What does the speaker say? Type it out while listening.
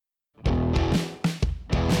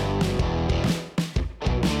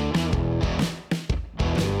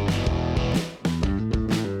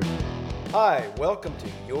Hi, welcome to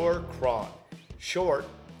Your Chron, short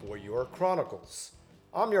for Your Chronicles.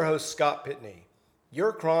 I'm your host, Scott Pitney.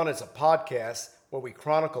 Your Chron is a podcast where we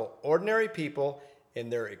chronicle ordinary people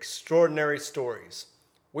and their extraordinary stories.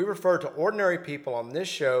 We refer to ordinary people on this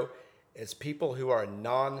show as people who are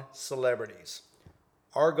non-celebrities.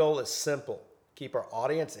 Our goal is simple: keep our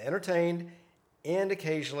audience entertained and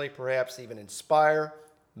occasionally perhaps even inspire,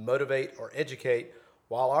 motivate, or educate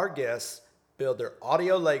while our guests build their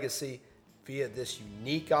audio legacy via this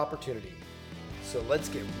unique opportunity. So let's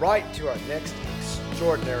get right to our next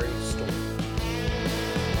extraordinary story.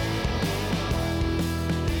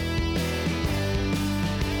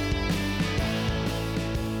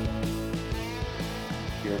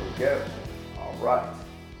 Here we go. All right.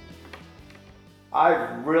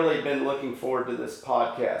 I've really been looking forward to this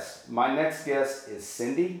podcast. My next guest is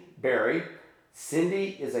Cindy Berry.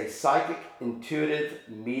 Cindy is a psychic, intuitive,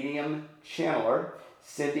 medium channeler.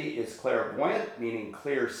 Cindy is clairvoyant, meaning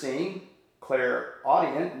clear seeing,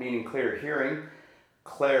 clairaudient, meaning clear hearing,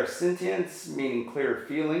 clairsentience, meaning clear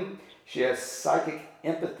feeling. She has psychic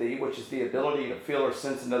empathy, which is the ability to feel or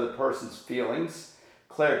sense another person's feelings.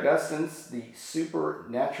 Clairgustance, the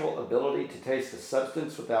supernatural ability to taste a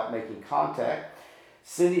substance without making contact.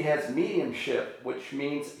 Cindy has mediumship, which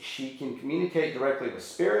means she can communicate directly with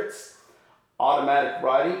spirits. Automatic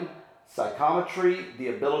writing, psychometry, the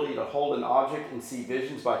ability to hold an object and see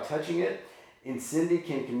visions by touching it. And Cindy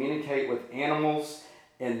can communicate with animals,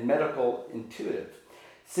 and medical intuitive.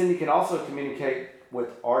 Cindy can also communicate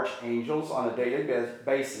with archangels on a daily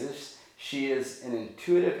basis. She is an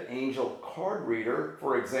intuitive angel card reader.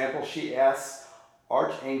 For example, she asks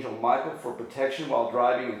Archangel Michael for protection while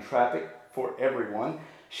driving in traffic for everyone.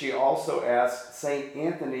 She also asks Saint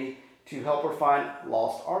Anthony to help her find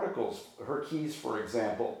lost articles, her keys, for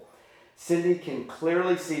example. Cindy can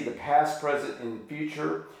clearly see the past, present, and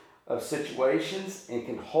future of situations and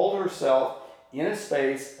can hold herself in a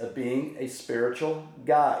space of being a spiritual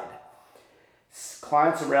guide.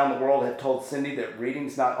 Clients around the world have told Cindy that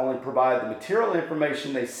readings not only provide the material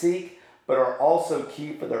information they seek, but are also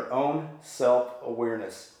key for their own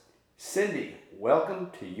self-awareness. Cindy,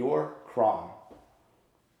 welcome to Your Chron.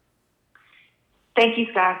 Thank you,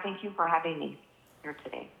 Scott. Thank you for having me here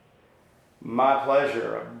today. My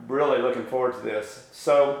pleasure. I'm really looking forward to this.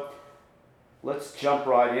 So let's jump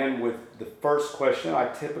right in with the first question I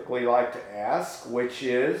typically like to ask, which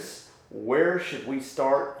is, where should we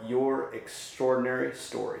start your extraordinary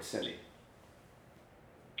story, Cindy?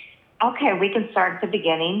 Okay, we can start at the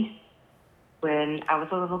beginning. When I was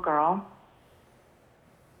a little girl,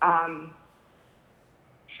 I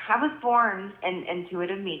was born an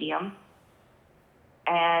intuitive medium,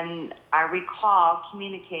 and I recall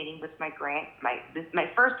communicating with my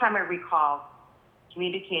first time I recall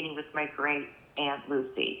communicating with my great aunt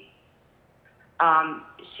Lucy.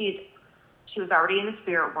 She was already in the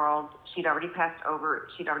spirit world. She'd already crossed over,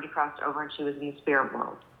 and she was in the spirit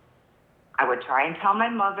world. I would try and tell my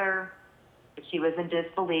mother, but she was in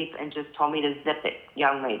disbelief and just told me to zip it,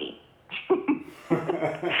 young lady.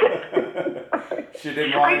 She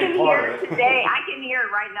didn't want any part of it. Today. I can hear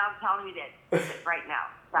it right now telling me that right now.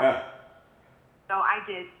 So I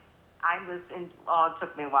did. I listened. Well, it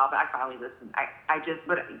took me a while, but I finally listened.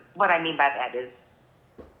 What I mean by that is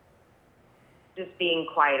just being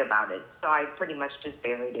quiet about it. So I pretty much just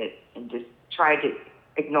buried it and just tried to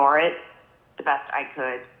ignore it the best I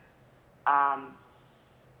could.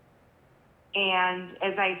 And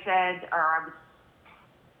as I said, I was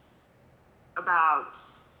about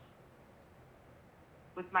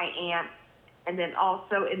with my aunt, and then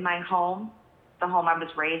also in my home, the home I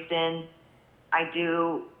was raised in, I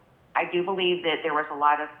do believe that there was a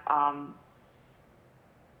lot of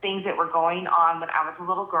things that were going on when I was a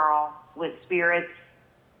little girl with spirits,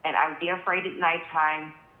 and I would be afraid at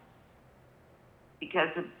nighttime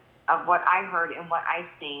because of what I heard and what I've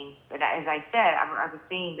seen. But as I said, I was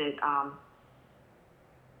saying that,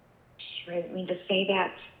 I didn't mean to say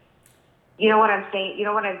that. You know what I'm saying?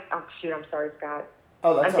 Oh shoot, I'm sorry, Scott.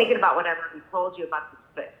 Oh, that's I'm thinking about what I already told you about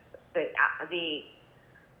the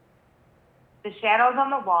shadows on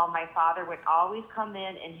the wall. My father would always come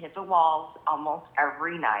in and hit the walls almost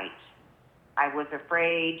every night. I was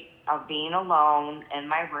afraid of being alone in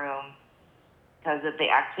my room because of the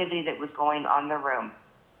activity that was going on in the room.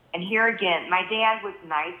 And here again, my dad was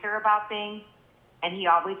nicer about things, and he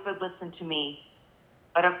always would listen to me.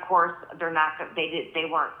 But of course,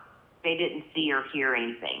 they didn't see or hear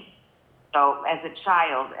anything. So as a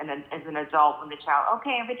child and as an adult, when the child,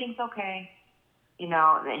 okay, everything's okay,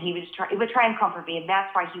 then he would try and comfort me, and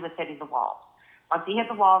that's why he was hitting the walls. Once he hit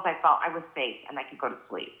the walls, I felt I was safe and I could go to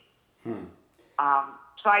sleep.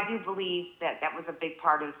 So I do believe that that was a big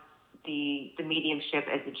part of the mediumship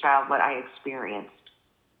as a child, what I experienced.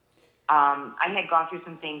 I had gone through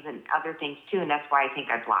some things and other things too, and that's why I think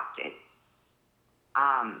I blocked it.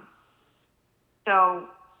 So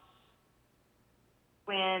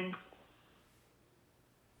when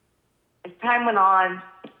as time went on,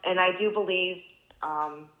 and I do believe,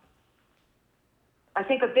 I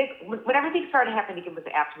think when everything started happening again was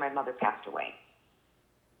after my mother passed away.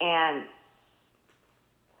 And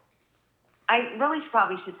I really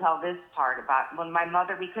probably should tell this part about when my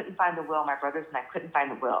mother, we couldn't find the will, my brothers and I couldn't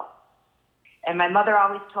find the will. And my mother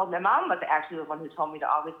always told, my mom was actually the one who told me to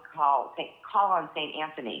always call on St.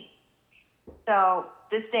 Anthony. So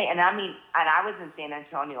this day, and I was in San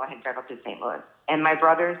Antonio, I had driven up to St. Louis, and my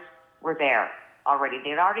brothers were there already. They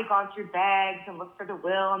had already gone through bags and looked for the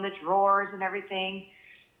will and the drawers and everything.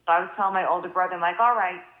 So I was telling my older brother, I'm like, all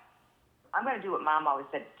right, I'm going to do what Mom always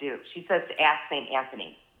said to do. She says to ask St.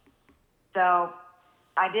 Anthony. So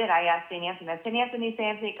I did. I asked St. Anthony. St.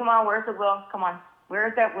 Anthony, come on, where's the will? Come on,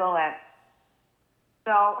 where's that will at?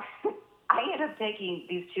 So I ended up taking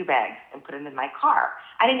these 2 bags and put them in my car.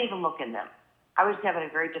 I didn't even look in them. I was having a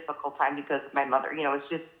very difficult time because of my mother. It's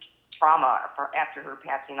just trauma after her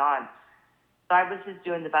passing on. So I was just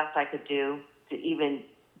doing the best I could do to even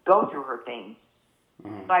go through her things.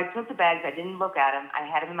 Mm-hmm. So I took the bags. I didn't look at them. I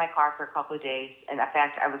had them in my car for a couple of days. And in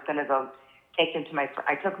fact, I was going to go take them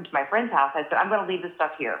I took them to my friend's house. I said, I'm going to leave this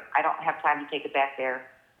stuff here. I don't have time to take it back there.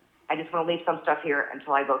 I just want to leave some stuff here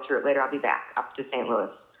until I go through it later. I'll be back up to St. Louis.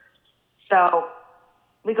 So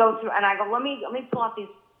we go through, and I go, let me pull out these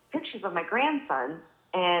pictures of my grandson.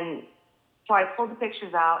 And so I pulled the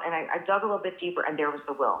pictures out, and I dug a little bit deeper, and there was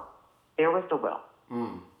the will. There was the will.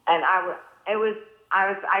 Mm. And I was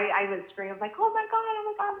screaming, I was like, oh my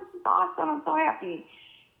God, this is awesome. I'm so happy.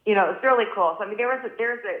 It's really cool. So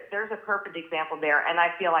there's a perfect example there, and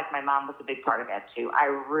I feel like my mom was a big part of that too. I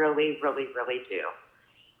really, really, really do.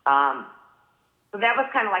 So that was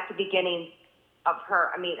kind of like the beginning of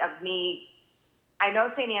me. I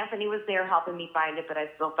know St. Anthony was there helping me find it, but I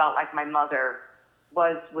still felt like my mother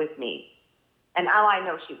was with me. And all I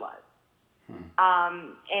know she was.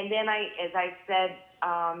 And then as I said,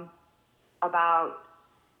 about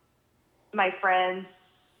my friends,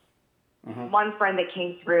 mm-hmm. One friend that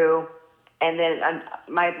came through, and then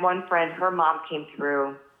my one friend, her mom came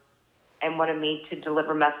through and wanted me to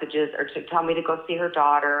deliver messages or to tell me to go see her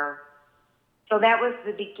daughter. So that was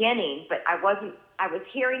the beginning, but I was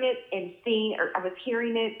hearing it and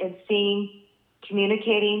seeing,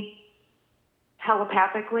 communicating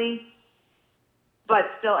telepathically,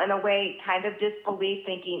 but still in a way kind of disbelief,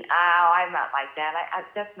 thinking, oh, I'm not like that.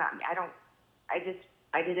 That's not me. I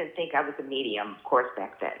didn't think I was a medium, of course,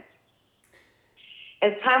 back then.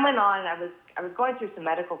 As time went on, I was going through some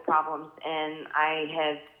medical problems, and I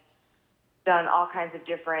had done all kinds of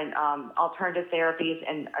different alternative therapies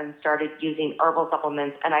and started using herbal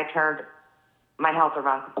supplements, and I turned my health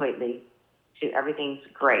around completely to everything's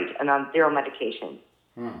great and on 0 medication.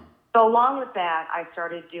 So along with that, I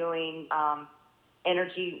started doing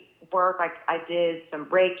energy work. I did some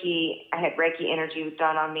Reiki. I had Reiki energy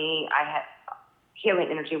done on me. I had healing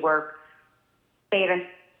energy work, theta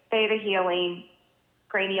healing,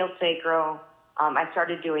 cranial sacral. I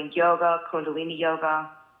started doing yoga, Kundalini yoga.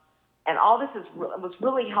 And all this was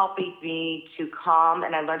really helping me to calm,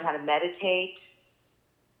 and I learned how to meditate.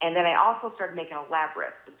 And then I also started making a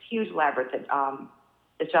labyrinth, this huge labyrinth that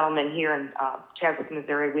the gentleman here in Chadwick,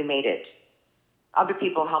 Missouri, we made it. Other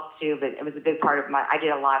people helped too, but it was a big part of I did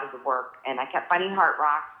a lot of the work. And I kept finding heart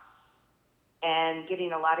rocks and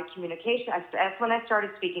getting a lot of communication. That's when I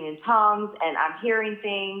started speaking in tongues, and I'm hearing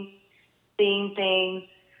things, seeing things.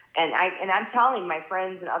 And I'm telling my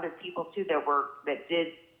friends and other people too that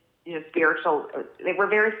did spiritual. They were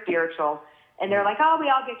very spiritual, and they're like, "Oh, we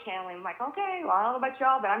all get channeling." I'm like, "Okay, well, I don't know about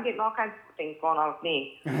y'all, but I'm getting all kinds of things going on with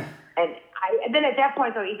me." and then at that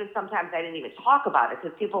point, though, even sometimes I didn't even talk about it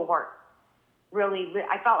because people weren't really.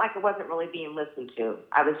 I felt like it wasn't really being listened to.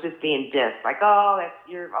 I was just being dissed, like, "Oh,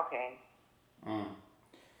 you're okay."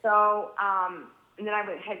 So, and then I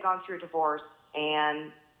had gone through a divorce,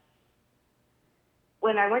 and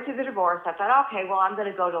when I went through the divorce, I thought, okay, well, I'm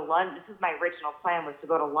going to go to London. This is my original plan, was to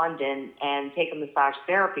go to London and take a massage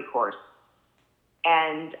therapy course.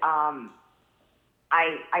 And I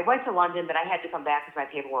went to London, but I had to come back because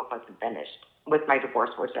my paperwork wasn't finished with my divorce,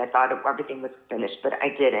 which I thought everything was finished, but I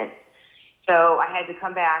didn't. So I had to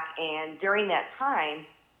come back, and during that time,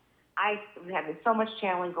 I was having so much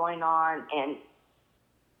channeling going on, and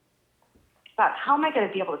thought, how am I going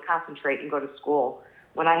to be able to concentrate and go to school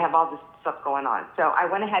when I have all this stuff going on? So I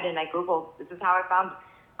went ahead and I Googled, this is how I found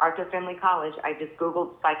Arthur Findlay College. I just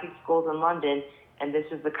Googled psychic schools in London, and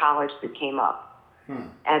this is the college that came up.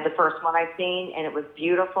 And the first one I've seen, and it was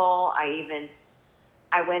beautiful. I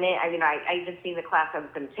went in, I even seen the class I was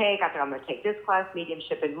going to take. I thought I'm going to take this class,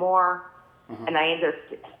 mediumship and more. And I ended up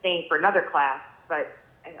staying for another class, but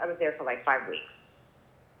I was there for like 5 weeks.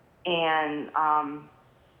 And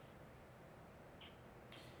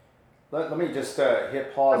let me just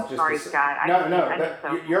hit pause. I'm sorry, Scott.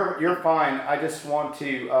 You're fine. I just want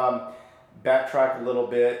to backtrack a little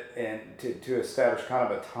bit and to establish kind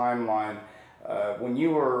of a timeline. When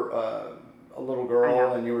you were a little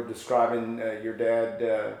girl and you were describing your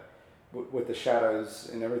dad with the shadows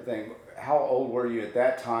and everything, how old were you at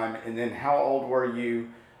that time? And then how old were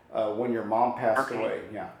you when your mom passed away?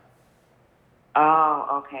 Yeah.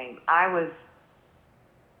 Oh, okay. I was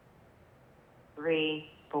 3,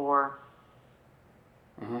 4.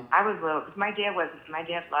 I was little because my dad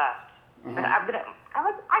left. But I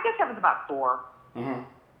guess I was about 4.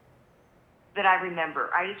 That I remember.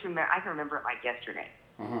 I can remember it like yesterday.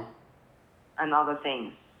 And all the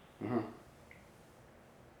things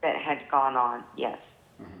that had gone on. Yes.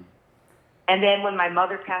 And then when my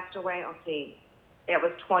mother passed away, it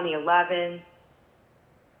was 2011.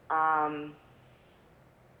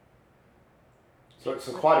 So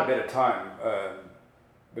quite a bit of time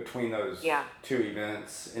between those 2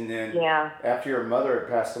 events. And then after your mother had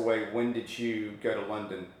passed away, when did you go to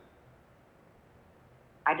London?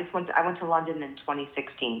 I went to London in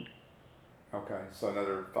 2016. Okay, so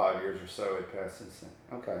another 5 years or so had passed since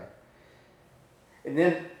then. Okay. And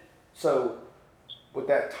then, so with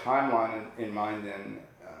that timeline in mind then,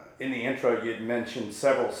 in the intro you had mentioned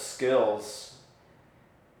several skills.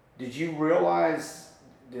 Did you realize,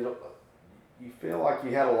 did you feel like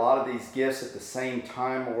you had a lot of these gifts at the same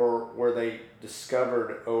time, or were they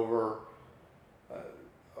discovered over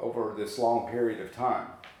this long period of time?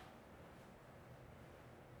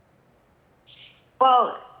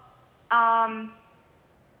 Well,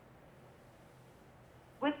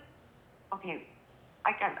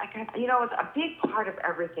 it's a big part of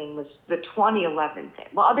everything was the 2011 thing.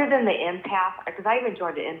 Well, other than the empath, because I even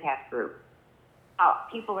joined the empath group.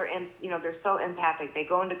 People are they're so empathic. They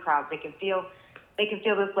go into crowds. They can feel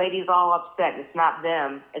this lady's all upset. It's not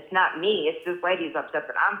them. It's not me. It's this lady's upset,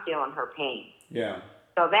 but I'm feeling her pain. Yeah.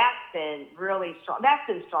 So that's been really strong. That's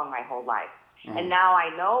been strong my whole life. And now I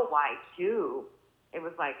know why too. It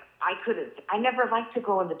was like I never liked to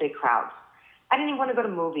go in the big crowds. I didn't even want to go to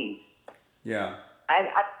movies. Yeah.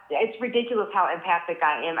 It's ridiculous how empathic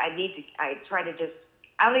I am. I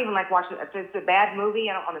don't even like watching. If it's a bad movie,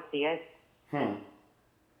 I don't want to see it.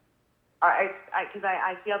 Because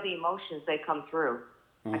I feel the emotions they come through.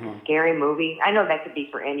 Like a scary movie. I know that could be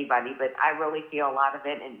for anybody, but I really feel a lot of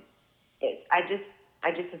it, and I just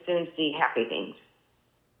as soon see happy things.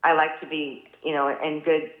 I like to be, in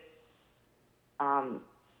good,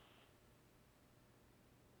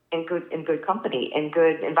 in good company, in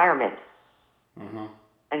good environment.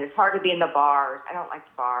 And it's hard to be in the bars. I don't like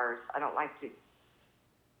the bars. I don't like to.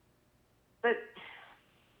 But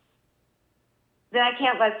then I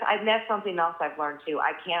can't and that's something else I've learned too.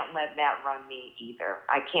 I can't let that run me either.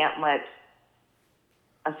 I can't let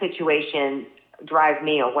a situation drive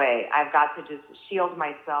me away. I've got to just shield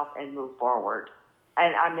myself and move forward.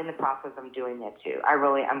 And I'm in the process of doing that too.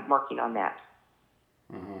 I'm working on that.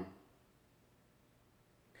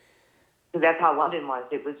 So that's how London was.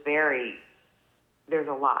 It was there's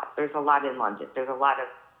a lot. There's a lot in London. There's a lot of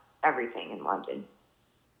everything in London.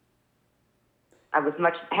 I was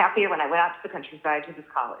much happier when I went out to the countryside to this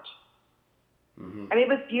college. I mean, it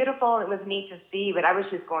was beautiful. It was neat to see, but I was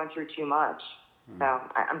just going through too much. So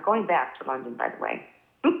I'm going back to London, by the way.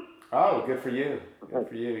 Oh, good for you. Good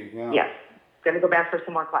for you. Yeah. Yes. Going to go back for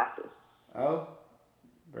some more classes. Oh,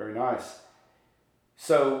 very nice.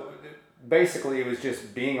 So basically it was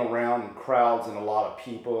just being around crowds and a lot of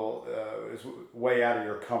people is way out of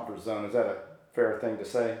your comfort zone. Is that a fair thing to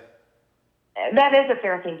say? That is a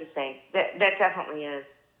fair thing to say. That definitely is.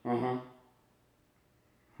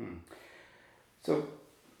 So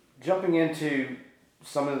jumping into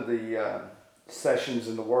some of the sessions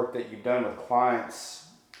and the work that you've done with clients,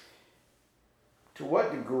 to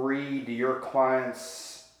what degree do your clients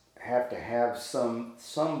have to have some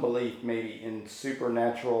belief maybe in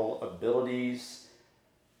supernatural abilities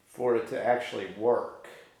for it to actually work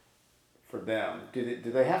for them? Do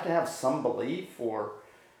they have to have some belief, or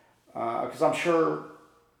because I'm sure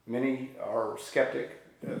many are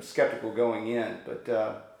skeptical going in, but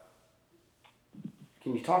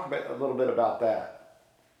can you talk a little bit about that?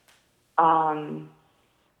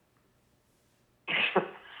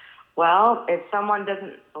 Well, if someone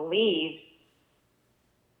doesn't believe,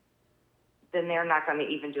 then they're not going to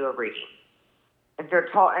even do a reading. If they're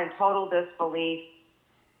in total disbelief,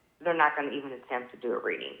 they're not going to even attempt to do a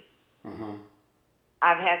reading. Mm-hmm.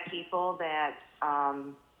 I've had people that,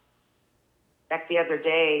 like the other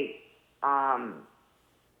day,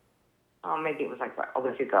 maybe it was like a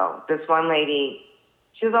week ago, this one lady,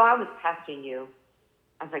 she was, I was testing you.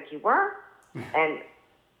 I was like, you were? And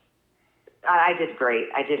I did great.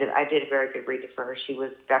 I did a very good reading for her. She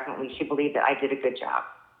believed that I did a good job.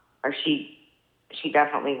 Or she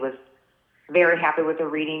definitely was very happy with the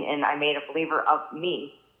reading, and I made a believer of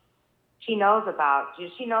me. She knows all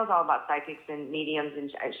about psychics and mediums,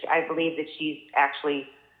 and I believe that she actually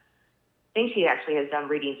has done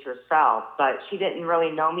readings herself, but she didn't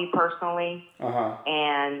really know me personally. Uh-huh.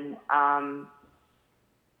 And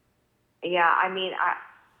yeah, I mean,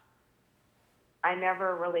 I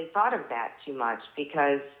never really thought of that too much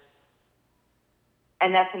because,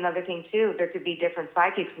 and that's another thing too, there could be different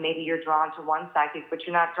psychics. Maybe you're drawn to one psychic, but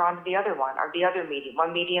you're not drawn to the other one, or the other medium.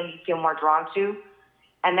 One medium you feel more drawn to.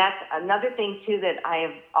 And that's another thing too that I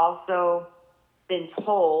have also been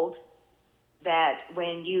told, that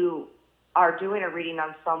when you are doing a reading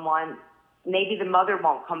on someone, maybe the mother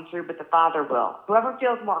won't come through, but the father will. Whoever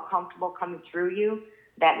feels more comfortable coming through you,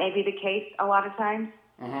 that may be the case a lot of times.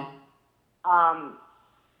 Mm-hmm.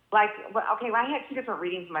 I had 2 different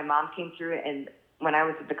readings. My mom came through, and when I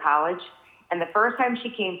was at the college, and the first time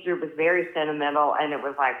she came through was very sentimental, and it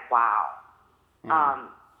was like, wow. Mm-hmm.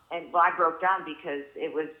 I broke down because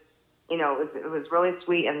it was really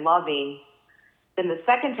sweet and loving. Then the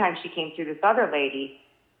second time she came through, this other lady,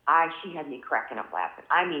 she had me cracking up laughing.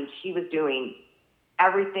 I mean, she was doing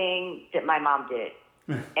everything that my mom did.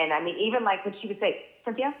 And I mean, even like when she would say,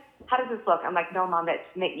 Cynthia, how does this look? I'm like, no, Mom, it's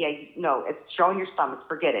showing your stomach.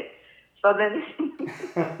 Forget it. So then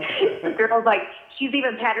the girl's like, she's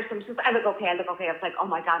even patted some. She says, I look okay. I was like, oh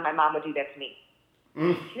my God, my mom would do that to me.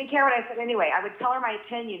 She didn't care what I said anyway. I would tell her my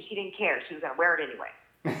opinion. She didn't care. She was going to wear it anyway.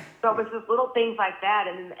 So it was just little things like that,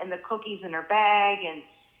 and the cookies in her bag,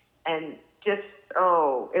 and just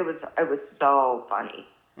it was so funny.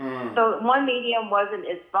 So one medium wasn't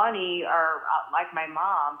as funny or like my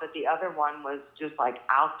mom, but the other one was just like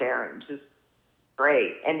out there and just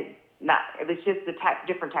great. And it was just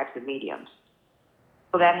different types of mediums.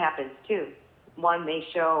 So that happens too. One may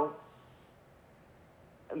show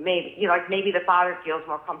maybe the father feels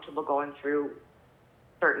more comfortable going through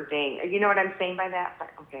certain things. You know what I'm saying by that?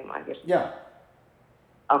 Okay, well, I guess. Yeah.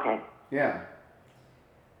 Okay. Yeah.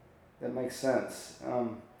 That makes sense.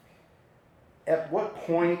 At what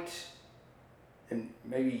point, and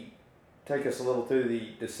maybe take us a little through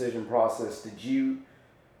the decision process, did you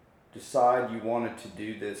decide you wanted to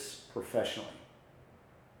do this professionally?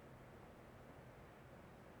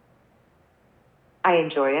 I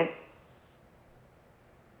enjoy it.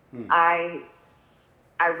 I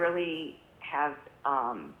really have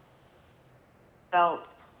felt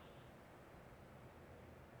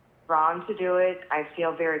drawn to do it. I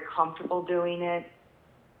feel very comfortable doing it.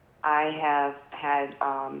 I have had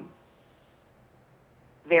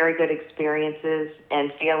very good experiences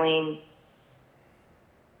and feeling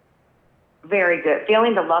very good.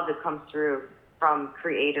 Feeling the love that comes through from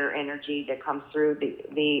creator energy that comes through the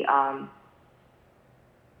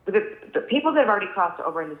people that have already crossed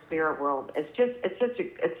over in the spirit world. It's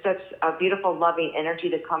such a beautiful, loving energy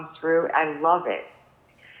that comes through. I love it.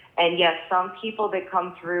 And yes, some people that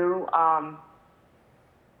come through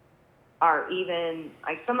are even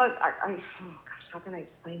like oh gosh, how can I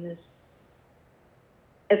explain this?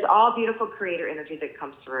 It's all beautiful creator energy that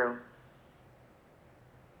comes through.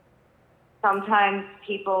 Sometimes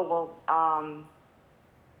people will I'm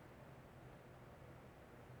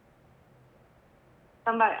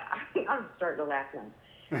starting to laugh now.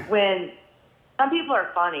 When some people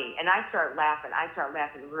are funny and I start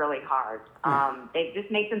laughing really hard. They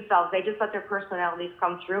just make themselves, they just let their personalities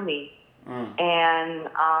come through me. And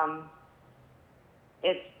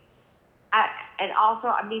and also,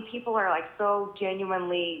 I mean, people are like so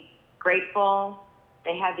genuinely grateful.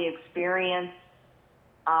 They had the experience,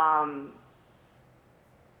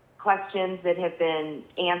 questions that have been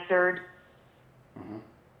answered. Mm-hmm.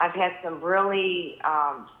 I've had some really,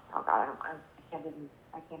 oh God, I can't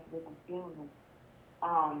believe I'm feeling this.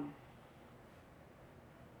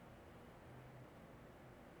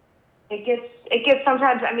 It gets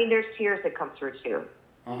sometimes, I mean, there's tears that come through too.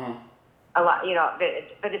 Mm-hmm. A lot,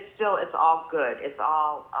 but it's all good. It's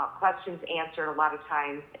all questions answered a lot of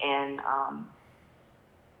times, and I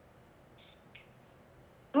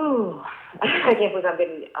can't believe I'm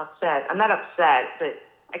getting upset. I'm not upset, but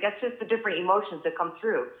I guess just the different emotions that come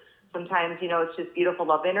through. Sometimes, it's just beautiful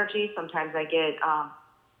love energy. Sometimes I get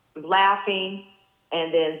laughing,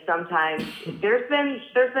 and then sometimes there's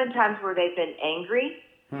been times where they've been angry,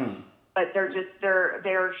 but they're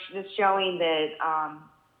just showing that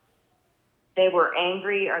they were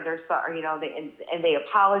angry, or they're sorry, and they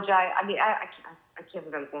apologize. I mean, I can't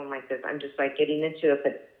believe I'm going like this. I'm just like getting into it,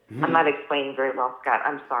 but I'm not explaining very well, Scott.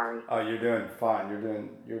 I'm sorry. Oh, you're doing fine.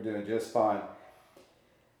 You're doing just fine.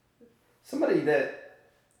 Somebody that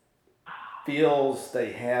feels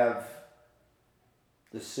they have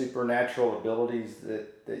the supernatural abilities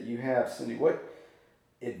that you have, Cindy, what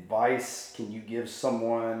advice can you give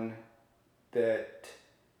someone that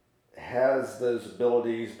has those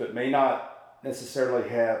abilities but may not necessarily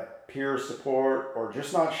have peer support or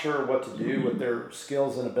just not sure what to do with their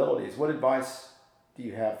skills and abilities? What advice do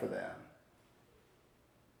you have for them?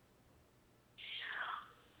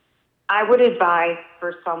 I would advise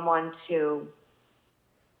for someone to,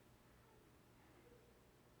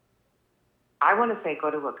 I want to say,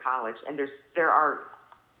 go to a college, and there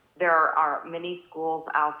are many schools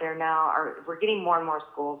out there now. We're getting more and more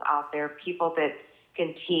schools out there, people that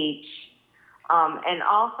can teach. And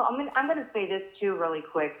also, I'm going to say this too really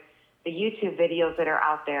quick. The YouTube videos that are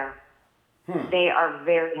out there, they are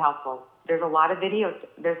very helpful. There's a lot of videos.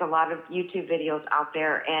 There's a lot of YouTube videos out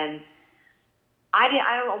there, and I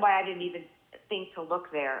don't know why I didn't even think to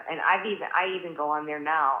look there. And I even go on there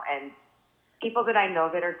now, and people that I know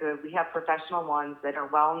that are good. We have professional ones that are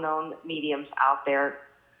well-known mediums out there.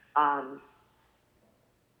 The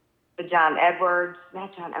John Edwards,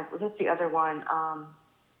 not John Edwards, what's the other one?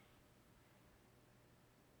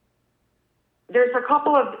 There's a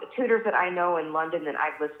couple of tutors that I know in London that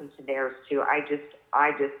I've listened to theirs too.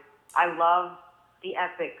 I love the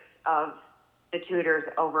ethics of the tutors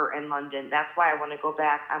over in London. That's why I want to go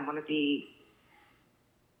back. I want to be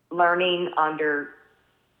learning under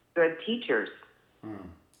good teachers.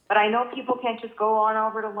 But I know people can't just go on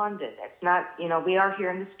over to London. It's not, we are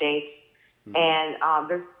here in the States, and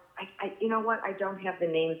there's, you know what? I don't have the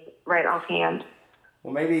names right offhand.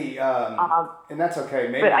 Well, maybe, and that's okay.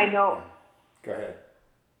 Maybe, but I know. Go ahead.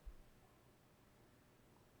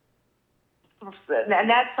 And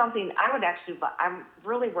that's something I'm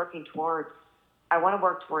really working towards. I want to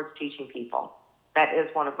work towards teaching people. That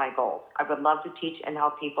is one of my goals. I would love to teach and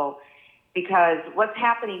help people, because what's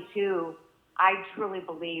happening too, I truly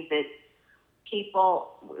believe that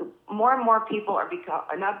more and more people are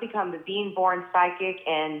being born psychic,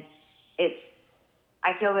 and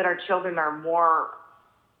I feel that our children are more,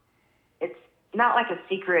 it's not like a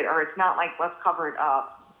secret, or it's not like let's cover it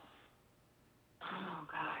up. Oh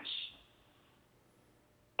gosh.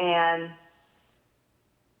 And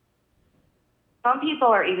some people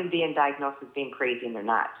are even being diagnosed as being crazy, and they're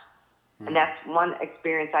not. And that's one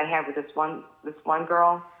experience I had with this one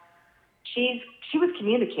girl. She was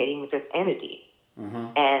communicating with this entity,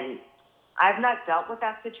 and I've not dealt with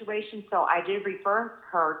that situation, so I did refer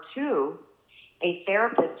her to a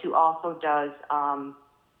therapist who also does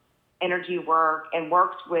energy work and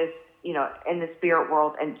works with, in the spirit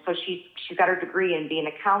world. And so she got her degree in being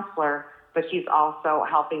a counselor, but she's also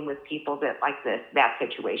helping with people that like that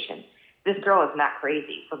situation. This girl is not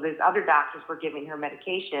crazy. So these other doctors were giving her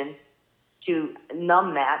medication to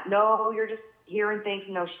numb that. No, you're just hearing things.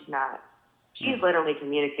 No, she's not. She's literally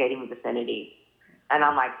communicating with this entity. And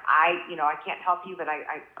I'm like, I can't help you, but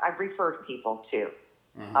I've referred people to,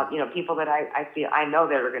 people that I feel, I know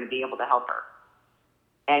that are going to be able to help her.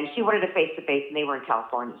 And she wanted a face-to-face, and they were in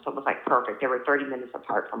California, so it was like perfect. They were 30 minutes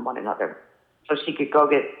apart from one another. So she could go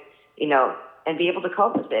get, and be able to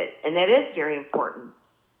cope with it. And that is very important.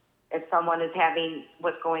 If someone is having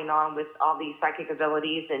what's going on with all these psychic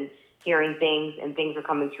abilities and hearing things, and things are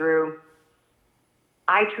coming through,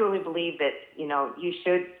 I truly believe that,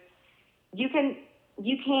 you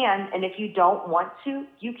can, and if you don't want to,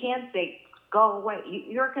 you can say, go away.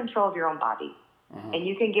 You're in control of your own body. And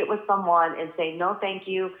you can get with someone and say, no, thank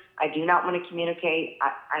you. I do not want to communicate.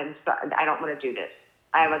 I don't want to do this.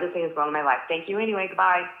 I have other things going on in my life. Thank you anyway.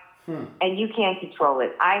 Goodbye. And you can't control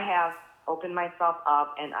it. I have opened myself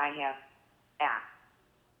up, and I have asked.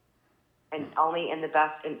 And only in the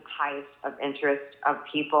best and highest of interest of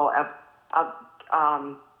people, of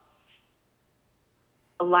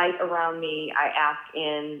light around me. I ask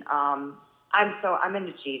in, I'm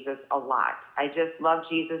into Jesus a lot. I just love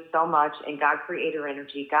Jesus so much, and God, creator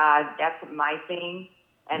energy. God, that's my thing.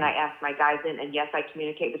 And I ask my guides in, and yes, I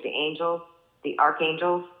communicate with the angels, the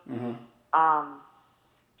archangels.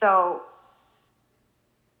 So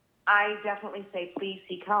I definitely say, please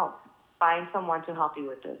seek help. Find someone to help you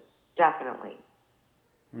with this. Definitely.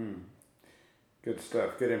 Good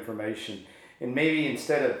stuff. Good information. And maybe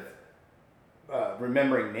instead of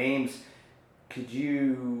remembering names, could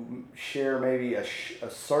you share maybe a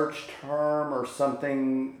search term or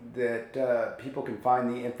something that people can find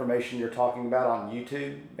the information you're talking about on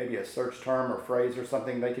YouTube? Maybe a search term or phrase or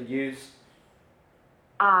something they could use?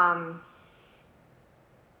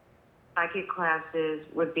 Psychic classes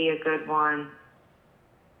would be a good one,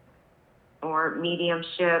 or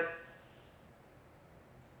mediumship.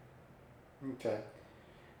 Okay.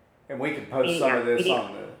 And we can post some of this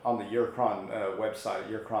on the Eurocron website,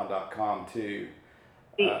 eurocron.com too.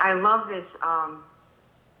 I love this.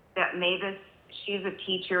 That Mavis, she's a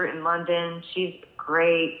teacher in London. She's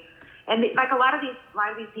great, and like a lot of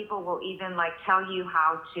these people will even like tell you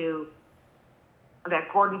how to. That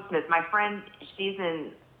Gordon Smith, my friend, she's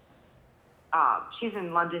in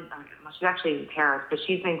London. She's actually in Paris, but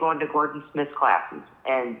she's been going to Gordon Smith's classes,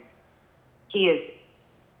 and he is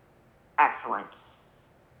excellent.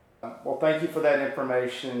 Well, thank you for that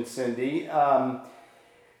information, Cindy.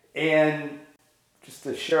 And just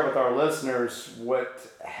to share with our listeners what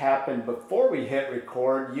happened before we hit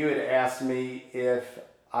record, you had asked me if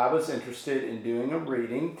I was interested in doing a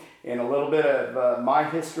reading, and a little bit of my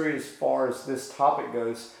history as far as this topic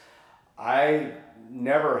goes. I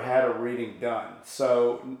never had a reading done,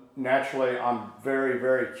 so naturally I'm very,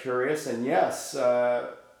 very curious, and yes,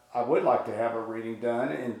 I would like to have a reading done,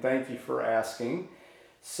 and thank you for asking.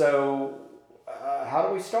 So, how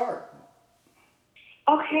do we start?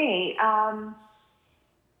 Okay,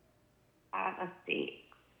 let's see.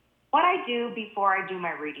 What I do before I do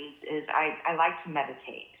my readings is I like to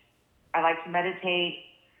meditate. I like to meditate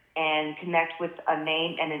and connect with a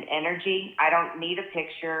name and an energy. I don't need a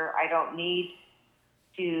picture. I don't need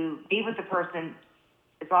to be with the person.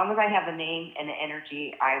 As long as I have a name and an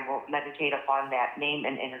energy, I will meditate upon that name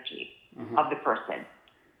and energy of the person.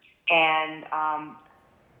 And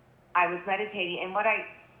I was meditating, and what I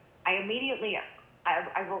immediately,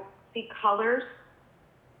 I will see colors,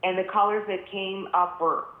 and the colors that came up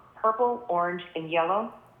were purple, orange, and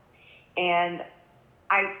yellow. And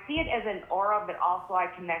I see it as an aura, but also I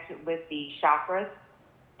connect it with the chakras.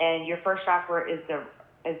 And your first chakra is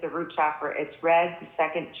the root chakra. It's red. The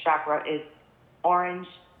second chakra is orange,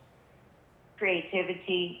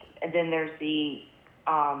 creativity. And then there's the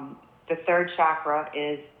third chakra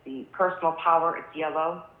is the personal power. It's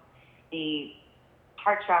yellow. The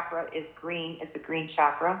heart chakra is green. It's the green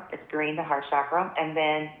chakra. It's green, the heart chakra. And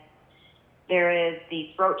then there is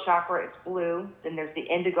the throat chakra. It's blue. Then there's the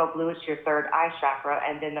indigo blue. It's your third eye chakra.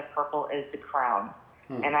 And then the purple is the crown.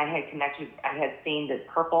 And I had seen the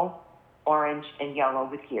purple, orange, and yellow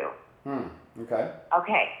with you. Okay.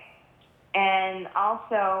 Okay. And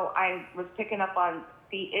also, I was picking up on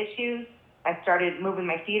feet issues. I started moving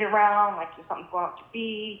my feet around, like there's something going up your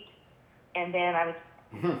feet. And then I was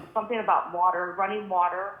something about water, running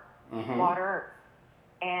water, water.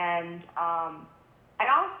 And I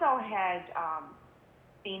also had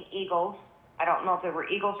seen eagles. I don't know if there were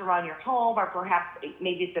eagles around your home, or perhaps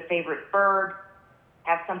maybe it's a favorite bird,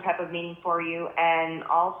 have some type of meaning for you. And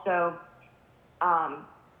also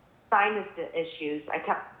sinus issues. I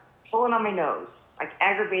kept pulling on my nose, like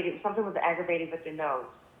something was aggravated with the nose.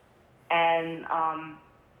 And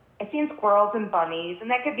I've seen squirrels and bunnies,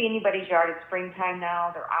 and that could be anybody's yard. It's springtime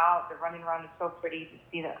now. They're out. They're running around. It's so pretty to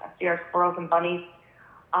see our squirrels and bunnies.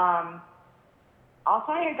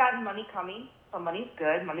 Also, I had gotten money coming, so money's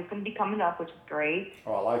good. Money's going to be coming up, which is great.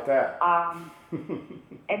 Oh, I like that.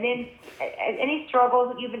 And then any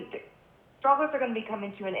struggles struggles are going to be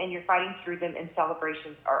coming to an end. You're fighting through them, and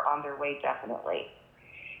celebrations are on their way, definitely.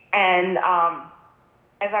 And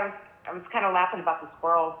as I was kind of laughing about the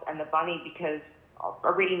squirrels and the bunny, because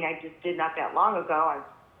a reading I just did not that long ago, I was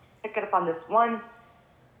picking up on this one.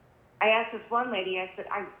 I asked this one lady, I said,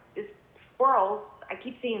 I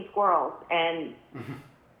keep seeing squirrels. And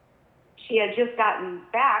she had just gotten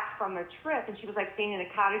back from a trip, and she was like staying in a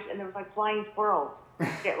cottage, and there was like flying squirrels.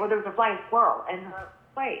 There was a flying squirrel in her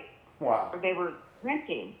place. Wow. Where they were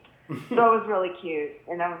renting. So it was really cute.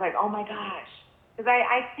 And I was like, oh my gosh. Because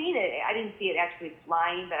I seen it. I didn't see it actually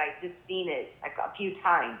flying, but I just seen it like a few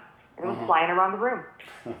times. And it was flying around the room.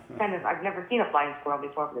 I've never seen a flying squirrel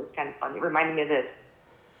before, but it was kind of fun. It reminded me of this.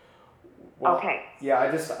 Well, okay. Yeah, I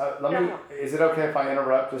just, is it okay if I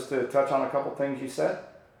interrupt just to touch on a couple things you said?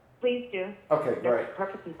 Please do. Okay, great. That's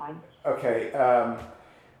perfectly fine. Okay,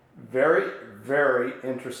 very, very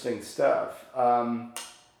interesting stuff.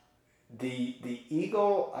 The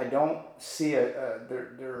eagle, I don't see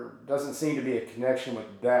there doesn't seem to be a connection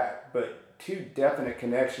with that, but two definite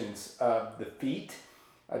connections. The feet,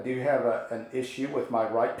 I do have an issue with my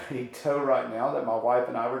right big toe right now that my wife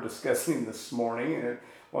and I were discussing this morning.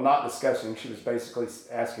 Not discussing, she was basically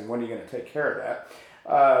asking, when are you going to take care of that?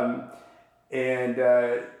 And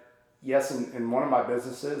yes, in one of my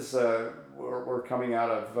businesses, we're coming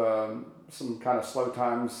out of some kind of slow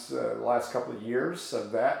times the last couple of years. So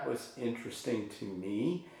that was interesting to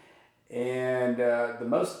me. And the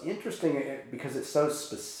most interesting, because it's so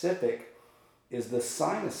specific, is the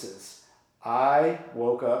sinuses. I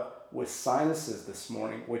woke up with sinuses this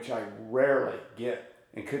morning, which I rarely get,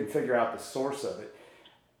 and couldn't figure out the source of it.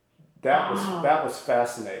 That was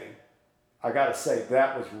fascinating. I got to say,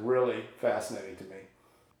 that was really fascinating to me.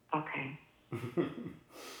 Okay.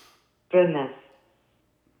 Goodness.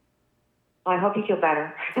 Well, I hope you feel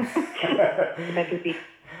better. That could be.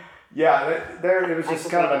 Yeah, it was just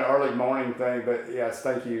kind of an early morning thing, but yes,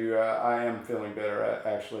 thank you. I am feeling better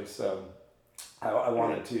actually, so I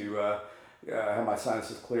wanted to have my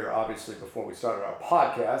sinuses clear, obviously, before we started our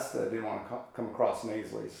podcast. I didn't want to come across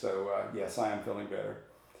nasally, so yes, I am feeling better.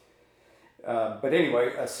 But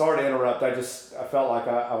anyway, sorry to interrupt. I felt like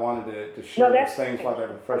I wanted to share those things while they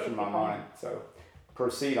were fresh in my mind. So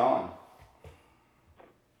proceed on.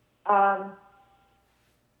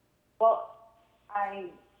 Well, I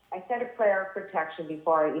said a prayer of protection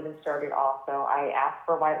before I even started also. I asked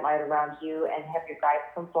for white light around you and have your guides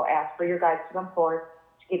come forth, ask for your guides to come forth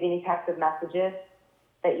to give you any types of messages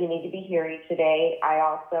that you need to be hearing today. I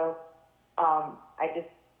also, I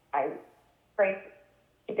pray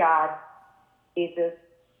to God, Jesus,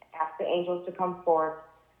 ask the angels to come forth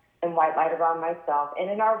and white light around myself and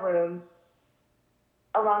in our rooms,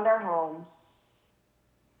 around our homes.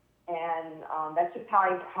 And that's just how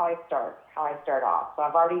I start off. So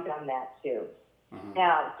I've already done that too. Mm-hmm.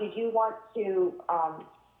 Now, did you want to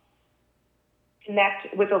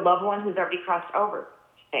connect with a loved one who's already crossed over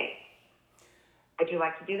today? Would you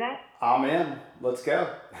like to do that? I'm in. Let's go.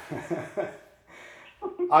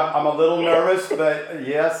 I'm a little nervous, but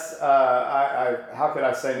yes. How could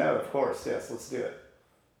I say no? Of course, yes. Let's do it.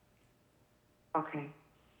 Okay.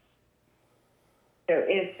 So,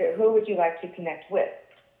 who would you like to connect with?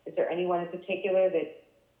 Is there anyone in particular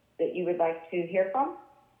that you would like to hear from?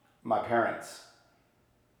 My parents.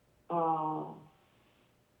 Oh,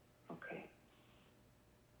 okay.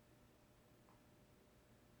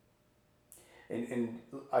 And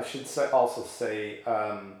I should say I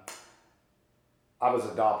was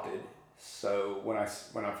adopted. So when I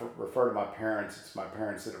refer to my parents, it's my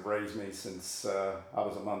parents that have raised me since I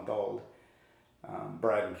was a month old.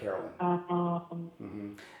 Brad and Carolyn.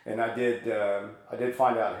 Mm-hmm. And I did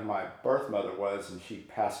find out who my birth mother was, and she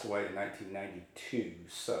passed away in 1992.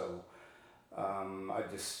 So I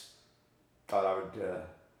just thought I would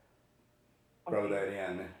throw that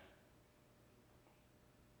in.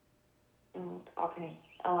 Okay.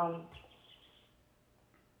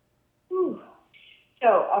 So,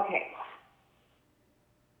 okay.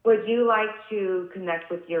 Would you like to connect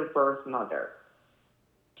with your birth mother?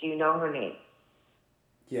 Do you know her name?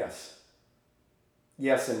 Yes.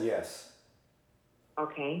 Yes and yes.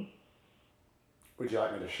 Okay. Would you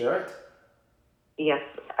like me to share it? Yes,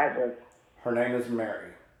 I would. Her name is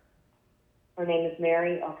Mary. Her name is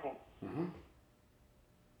Mary? Okay. Mm-hmm.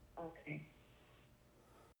 Okay.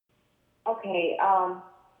 Okay,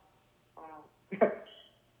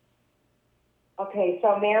 okay,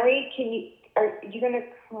 so Mary, are you gonna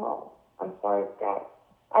call? I'm sorry, Scott.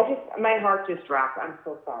 My heart just dropped. I'm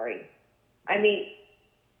so sorry. I mean,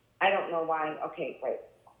 I don't know why. Okay, wait.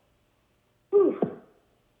 Whew.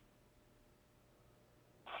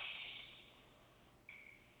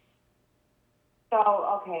 So,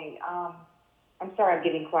 okay, I'm sorry I'm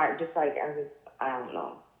getting quiet, just like I don't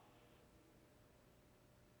know.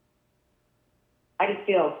 I just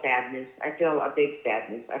feel sadness. I feel a big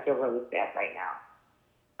sadness. I feel really sad right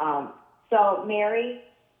now. So Mary,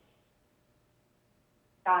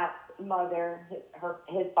 Scott's mother,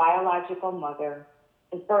 his biological mother,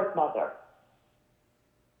 his birth mother.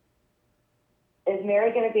 Is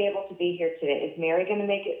Mary going to be able to be here today? Is Mary going to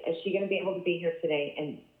make it? Is she going to be able to be here today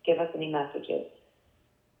and give us any messages?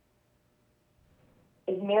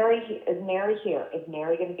 Is Mary here? Is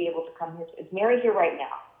Mary going to be able to come here? Is Mary here right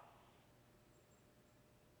now?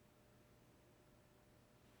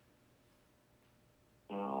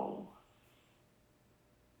 No.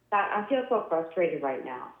 I feel so frustrated right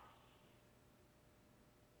now.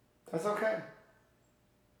 That's okay.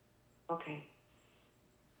 Okay.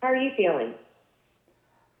 How are you feeling?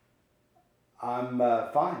 I'm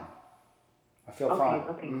fine. I feel fine.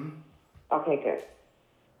 Okay. Mm-hmm. Okay, good.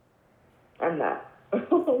 I'm not.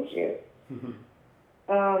 Oh, shoot.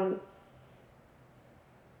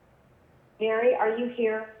 Mary, are you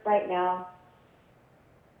here right now?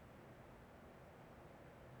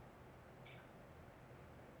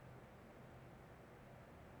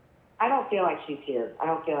 I don't feel like she's here. I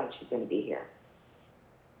don't feel like she's going to be here.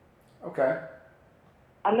 Okay.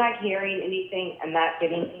 I'm not hearing anything. I'm not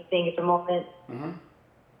getting anything at the moment. Mm-hmm.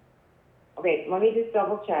 Okay, let me just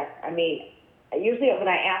double check. I mean, usually when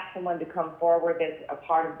I ask someone to come forward that's a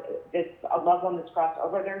part of this, a loved one that's crossed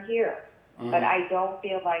over, they're here. Mm-hmm. But I don't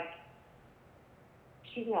feel like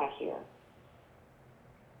she's not here.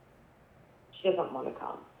 She doesn't want to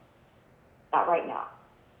come. Not right now.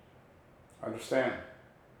 I understand.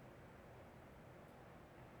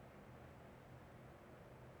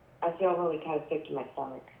 I feel really kind of sick to my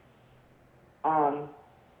stomach. I'm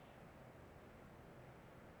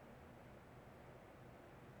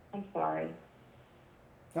sorry.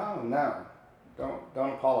 No.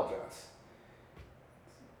 Don't apologize.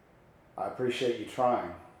 I appreciate you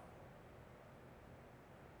trying.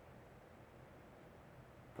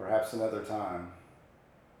 Perhaps another time.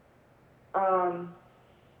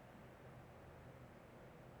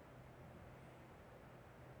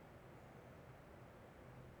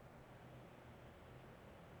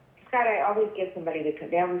 Scott, I always get somebody to come.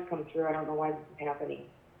 They always come through. I don't know why this is happening.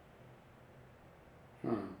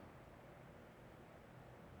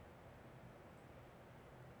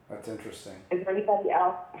 That's interesting. Is there anybody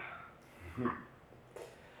else?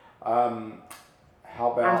 How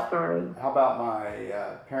about I'm sorry. How about my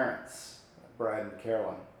parents, Brad and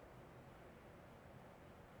Carolyn?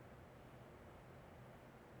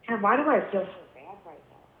 God, why do I feel so bad right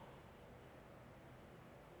now?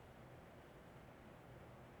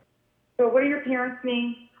 So what are your parents'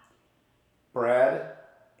 names? Brad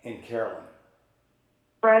and Carolyn.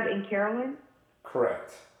 Fred and Carolyn?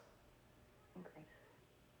 Correct. Okay.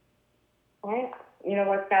 Well, you know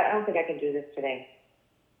what, Scott? I don't think I can do this today.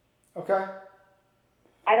 Okay.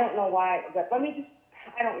 I don't know why, but I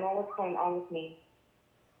don't know what's going on with me.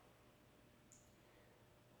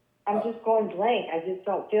 I'm just going blank. I just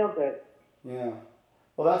don't feel good. Yeah.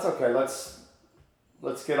 Well, that's okay. Let's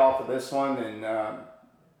get off of this one and No,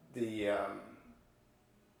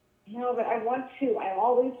 but I want to. I'm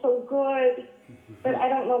always so good. But I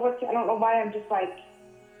don't know I don't know why I'm just like.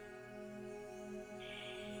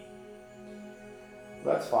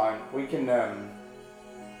 That's fine. We can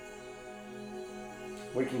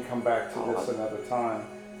come back to this another time.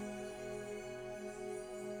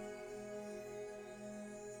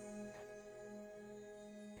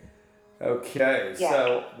 Okay, Yeah.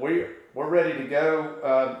 so we're ready to go.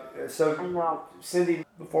 I know. Cindy,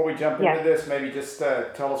 before we jump Yes. into this, maybe just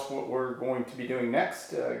tell us what we're going to be doing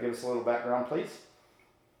next. Give us a little background, please.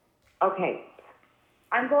 Okay.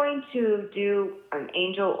 I'm going to do an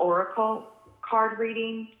angel oracle card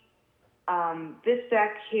reading. This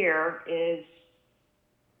deck here is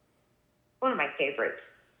one of my favorites.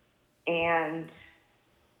 And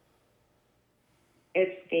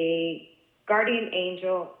it's the Guardian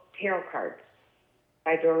Angel Tarot cards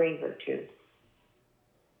by Doreen Virtue.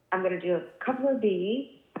 I'm going to do a couple of these.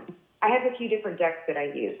 I have a few different decks that I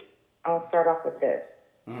use. I'll start off with this.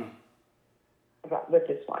 With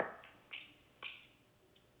this one.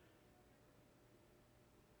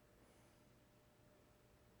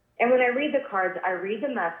 And when I read the cards, I read the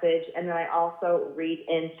message, and then I also read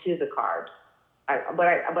into the card. What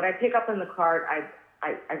I pick up in the card,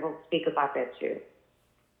 I will speak about that too.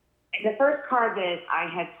 And the first card that I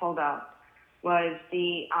had pulled up was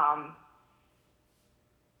the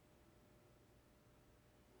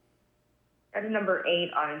that's number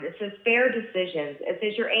 8 on it. It says fair decisions. It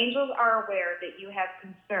says your angels are aware that you have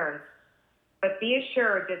concerns, but be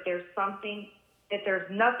assured that there's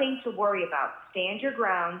nothing to worry about. Stand your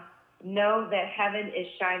ground. Know that heaven is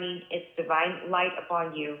shining its divine light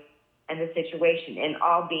upon you and the situation, and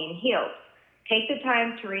all being healed. Take the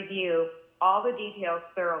time to review all the details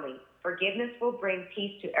thoroughly. Forgiveness will bring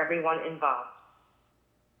peace to everyone involved.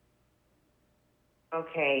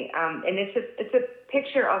 Okay, and it's a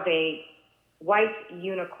picture of a white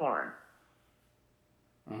unicorn.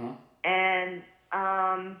 Mm-hmm. And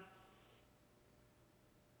I'm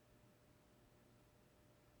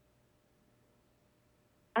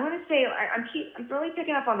going to say I'm really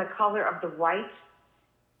picking up on the color of the white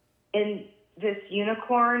in this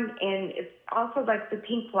unicorn, and it's also like the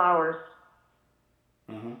pink flowers.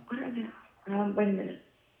 Mm-hmm. What are they? Wait a minute.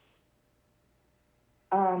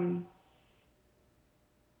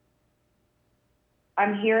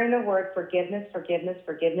 I'm hearing the word forgiveness, forgiveness,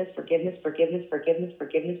 forgiveness, forgiveness, forgiveness, forgiveness,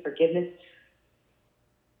 forgiveness, forgiveness.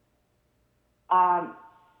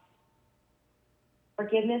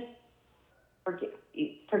 Forgiveness, forget.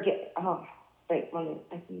 Oh, wait, one minute.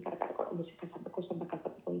 I think I gotta go.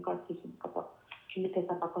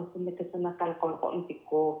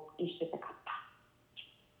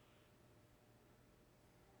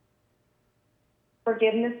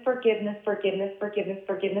 forgiveness, forgiveness, forgiveness, forgiveness,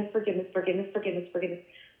 forgiveness, forgiveness, forgiveness, forgiveness, forgiveness.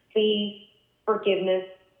 Please, forgiveness,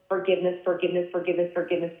 forgiveness, forgiveness, forgiveness,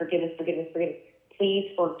 forgiveness, forgiveness, forgiveness, forgiveness.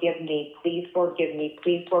 Please forgive me. Please forgive me.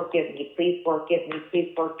 Please forgive me. Please forgive me.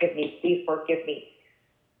 Please forgive me. Please forgive me.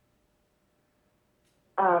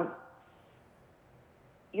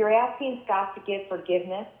 You're asking Scott to give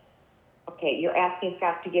forgiveness. Okay, you're asking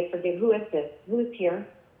Scott to give forgiveness. Who is this? Who is here?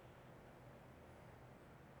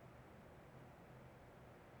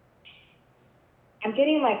 I'm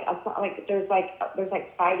getting there's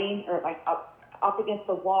fighting or like up against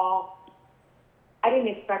the wall. I didn't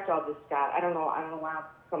expect all this, Scott. I don't know why I'm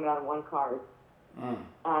coming out of one card.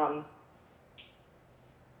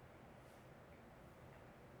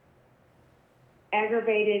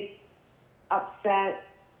 Aggravated, upset.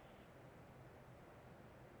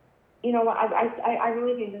 You know what? I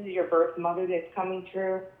really think this is your birth mother that's coming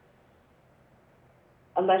through.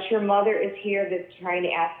 Unless your mother is here that's trying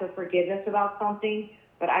to ask for forgiveness about something,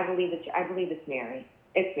 but I believe it's Mary.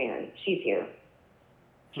 It's Mary. She's here.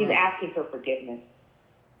 She's asking for forgiveness.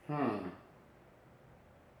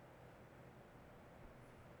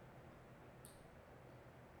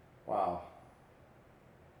 Wow.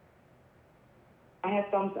 I have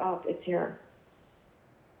thumbs up. It's here.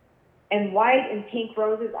 And white and pink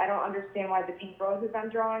roses, I don't understand why the pink roses I'm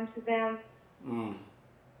drawing to them.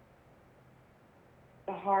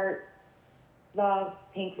 The heart, love,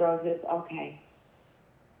 pink roses, okay.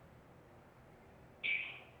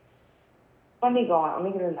 Let me go on.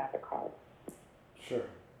 Let me get another card. Sure.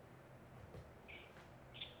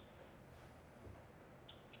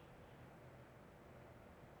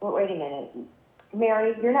 Well, wait a minute.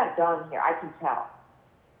 Mary, you're not done here. I can tell.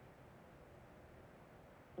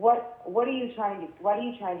 What are you trying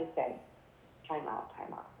to say? Time out.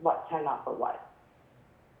 What? Time out for what?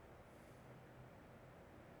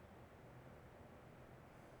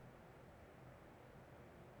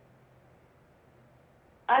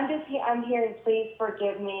 I'm hearing, please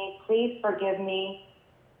forgive me. Please forgive me.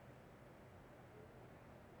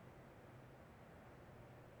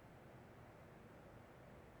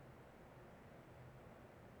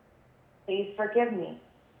 Please forgive me.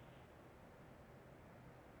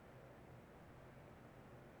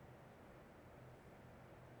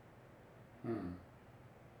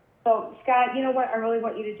 So, Scott, you know what I really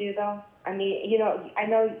want you to do, though? I mean, I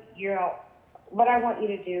know, what I want you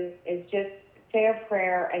to do is just say a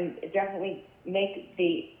prayer and definitely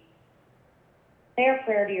say a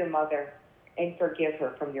prayer to your mother and forgive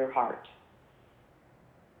her from your heart.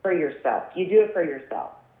 For yourself. You do it for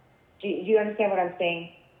yourself. Do you understand what I'm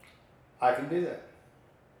saying? I can do that.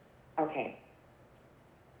 Okay.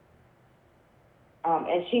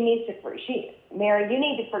 And she needs to, Mary, you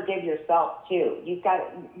need to forgive yourself too.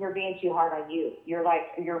 You're being too hard on you.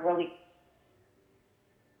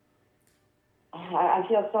 I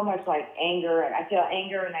feel so much like anger, and I feel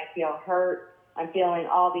anger and I feel hurt. I'm feeling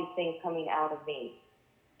all these things coming out of me,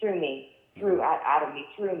 through me, out of me,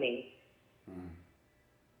 through me.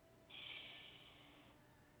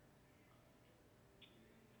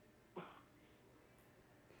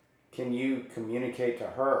 Can you communicate to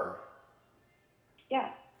her?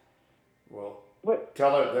 Yeah. Well, what?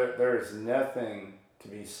 Tell her that there is nothing to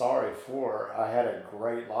be sorry for. I had a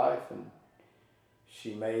great life, and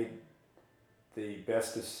she made the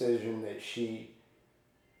best decision that she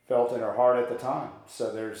felt in her heart at the time. So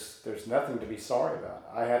there's nothing to be sorry about.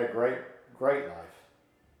 I had a great life,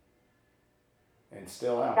 and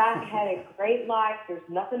still am. Scott had a great life. There's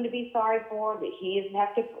nothing to be sorry for. That he doesn't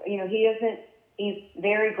have to. He's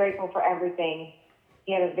very grateful for everything.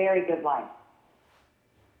 He had a very good life.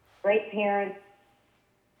 Great parents.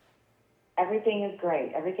 Everything is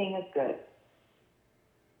great. Everything is good.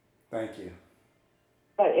 Thank you.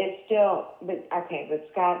 But it's still, but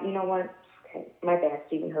Scott, you know what? Okay, my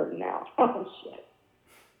back's even hurting now. Oh, shit.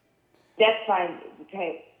 That's fine.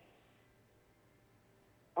 Okay.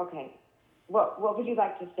 Okay. What would you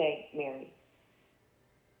like to say, Mary?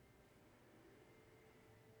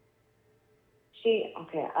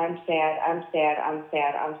 I'm sad. I was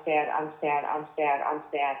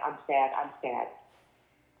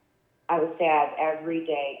sad every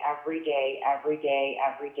day.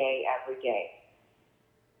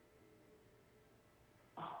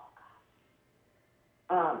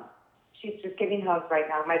 She's just giving hugs right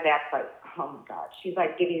now. My back's like, oh my God. She's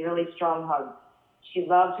like giving really strong hugs. She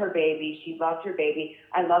loves her baby.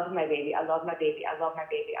 I love my baby.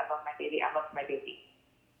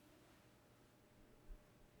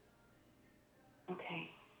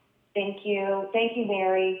 Okay. Thank you,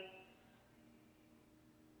 Mary.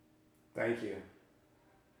 Thank you.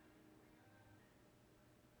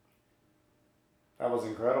 That was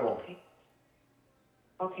incredible.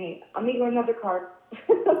 Okay. Let me go another card.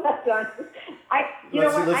 That's done.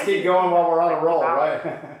 Let's keep going while we're on a roll, right?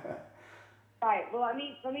 Right. Well, let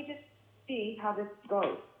me just see how this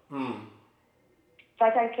goes. Hmm.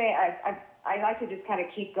 Like I say, I like to just kind of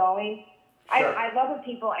keep going. Sure. I love when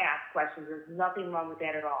people ask questions. There's nothing wrong with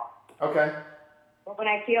that at all. Okay. But when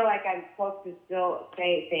I feel like I'm supposed to still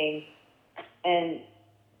say things, and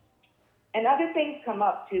other things come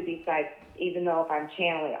up too, besides, even though if I'm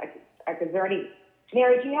channeling, because Mary,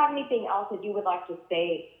 do you have anything else that you would like to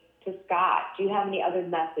say to Scott? Do you have any other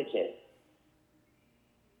messages?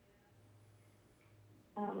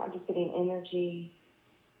 I'm just getting energy.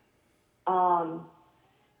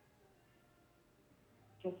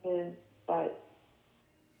 Kisses, but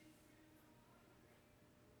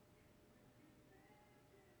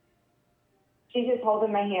she's just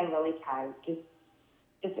holding my hand really tight, just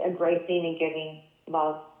embracing and giving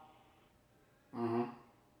love. Mm-hmm.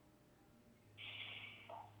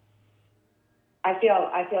 I feel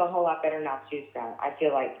a whole lot better now too, Scott. I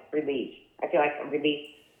feel like relief. I feel like I'm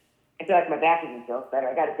released. I feel like my back even feels better.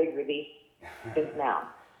 I got a big relief just now.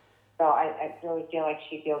 So I really feel like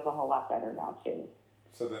she feels a whole lot better now too.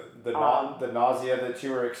 So the nausea that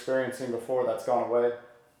you were experiencing before, that's gone away?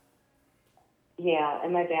 Yeah,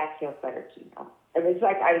 and my back feels better too now. It was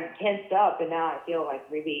like I was tensed up, and now I feel like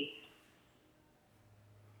relief.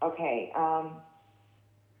 Okay,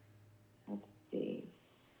 let's see.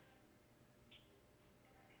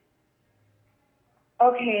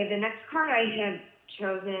 Okay, the next card I had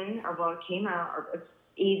chosen, or well, it came out, or it's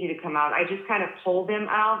easy to come out. I just kind of pulled them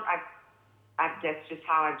out. That's just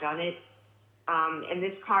how I've done it. And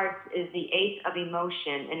this card is the Eight of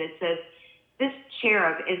Emotion, and it says, this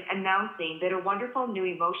cherub is announcing that a wonderful new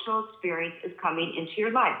emotional experience is coming into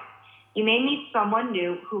your life. You may meet someone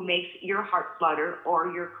new who makes your heart flutter,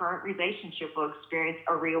 or your current relationship will experience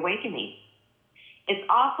a reawakening. It's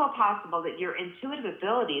also possible that your intuitive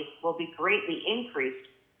abilities will be greatly increased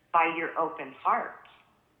by your open heart.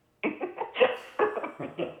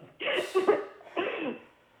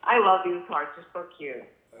 I love these cards. They're so cute.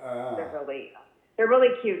 They're really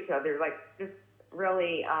cute. So they're like just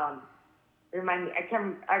really remind me.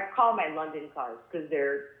 I call my London cards because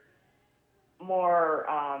they're more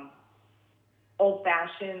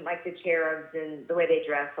old-fashioned, like the cherubs and the way they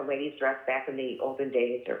dress. The ladies dressed back in the olden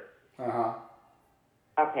days.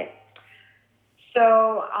 Okay.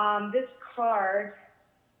 So this card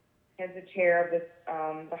has a cherub with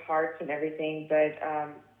the hearts and everything, but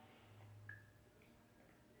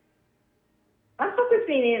I'm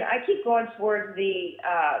focusing in. I keep going towards the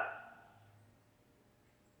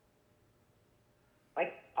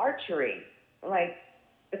like archery, like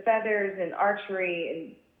the feathers and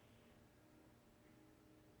archery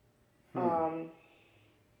and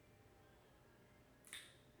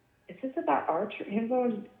is this about archery?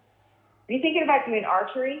 Are you thinking about doing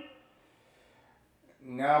archery?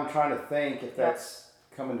 Now I'm trying to think if that's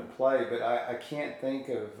come into play, but I can't think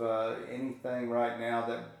of anything right now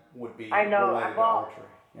that would be related to archery.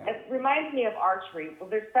 Yeah. It reminds me of archery. Well,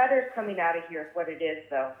 there's feathers coming out of here is what it is,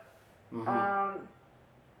 though. Mm-hmm.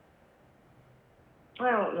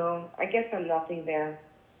 I don't know. I guess I'm nothing there.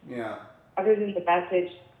 Yeah. Other than the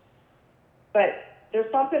message. But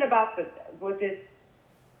there's something about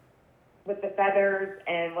with the feathers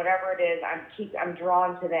and whatever it is, I'm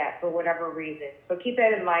drawn to that for whatever reason. So keep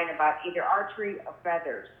that in mind about either archery or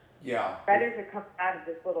feathers. Yeah. Feathers are coming out of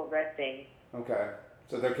this little red thing. Okay.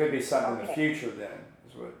 So there could be something in the future then,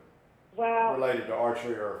 is what related to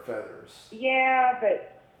archery or feathers. Yeah,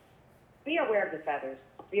 but be aware of the feathers.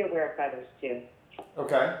 Be aware of feathers too.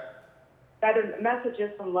 Okay. Feather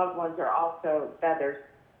messages from loved ones are also feathers.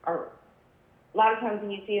 Or a lot of times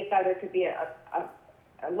when you see a feather, it could be a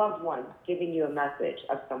loved one giving you a message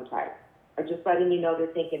of some type, or just letting you know they're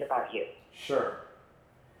thinking about you. Sure.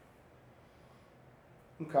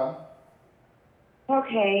 Okay.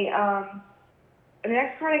 Okay. And the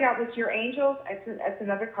next card I got was your angels. That's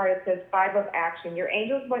another card that says 5 of action. Your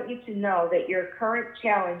angels want you to know that your current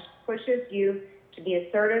challenge pushes you to be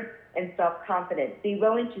assertive and self-confident. Be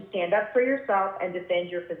willing to stand up for yourself and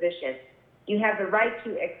defend your position. You have the right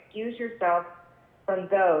to excuse yourself from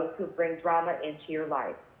those who bring drama into your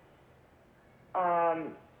life.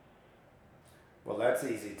 Well, that's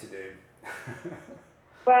easy to do.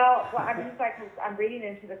 well, I'm just like, I'm reading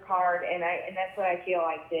into the card, and that's what I feel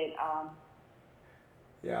like that.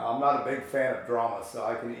 Yeah, I'm not a big fan of drama, so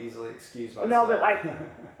I can easily excuse myself. No, but like, I'm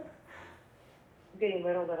getting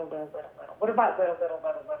little. What about little?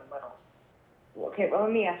 Okay, well,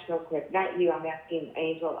 let me ask real quick. Not you, I'm asking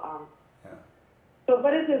Angel. Yeah. So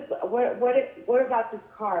what is this? What about this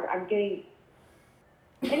card? I'm getting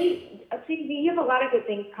And you have a lot of good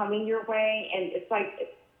things coming your way, and it's like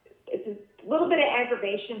it's a little bit of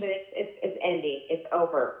aggravation, but it's ending. It's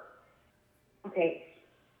over. Okay.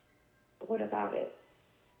 What about it?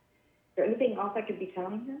 Is there anything else I could be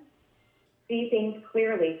telling her? See things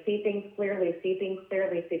clearly. See things clearly. See things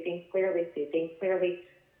clearly. See things clearly. See things clearly.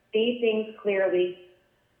 See things clearly.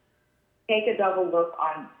 Take a double look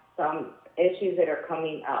on some issues that are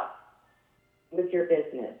coming up with your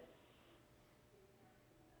business.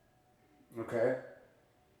 Okay.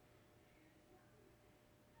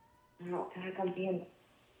 I don't feel like I'm being.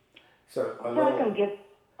 So I feel like I'm giving.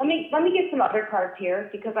 Let me get some other cards here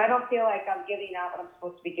because I don't feel like I'm giving out what I'm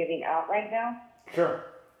supposed to be giving out right now. Sure.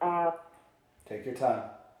 Uh, Take your time.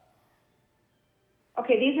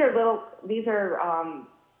 okay, these are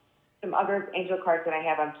some other angel cards that I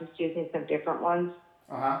have. I'm just using some different ones.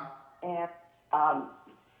 And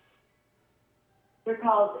they're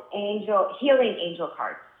called healing angel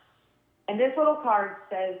cards. And this little card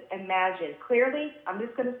says, "Imagine clearly." I'm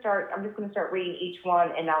just going to start reading each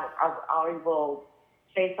one, and I will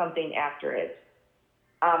say something after it.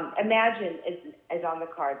 Imagine is on the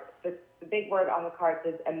card. The big word on the card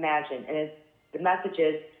says imagine, and the message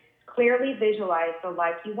is clearly visualize the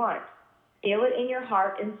life you want. Feel it in your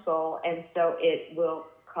heart and soul, and so it will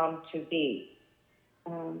come to be.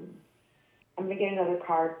 I'm going to get another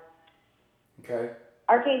card. Okay.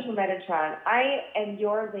 Archangel Metatron, I am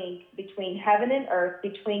your link between heaven and earth,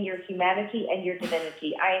 between your humanity and your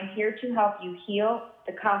divinity. I am here to help you heal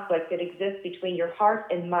the conflict that exists between your heart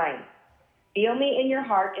and mind. Feel me in your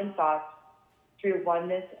heart and thoughts. Through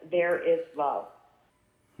oneness, there is love.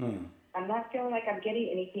 I'm not feeling like I'm getting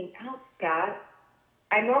anything out, Scott.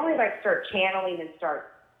 I normally start channeling and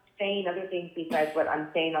start saying other things besides what I'm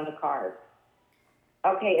saying on the card.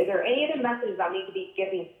 Okay, is there any other messages I need to be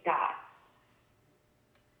giving Scott?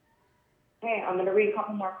 Okay, I'm going to read a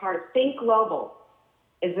couple more cards. Think global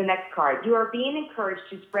is the next card. You are being encouraged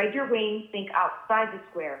to spread your wings, think outside the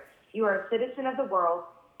square. You are a citizen of the world.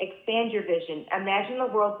 Expand your vision. Imagine the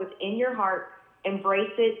world within your heart. Embrace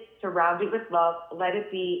it. Surround it with love. Let it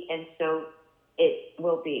be, and so it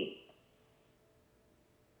will be.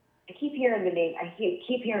 I keep hearing in the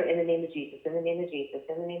name of Jesus, in the name of Jesus,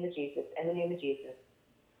 in the name of Jesus, in the name of Jesus.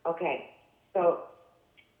 Okay, so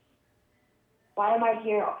why am I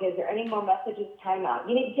here? Okay, is there any more messages? Time out.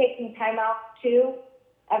 You need to take some time out too.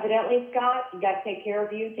 Evidently, Scott, you got to take care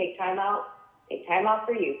of you. Take time out. Take time out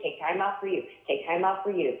for you. Take time out for you. Take time out for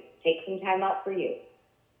you. Take some time out for you.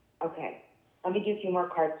 Okay, let me do a few more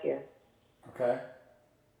cards here. Okay.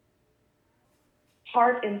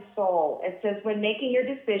 Heart and soul. It says, when making your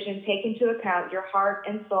decision, take into account your heart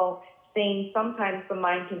and soul, saying sometimes the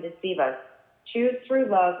mind can deceive us. Choose through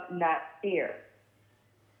love, not fear.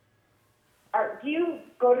 Do you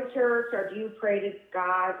go to church or do you pray to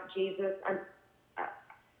God, Jesus?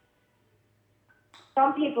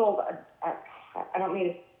 Some people, I don't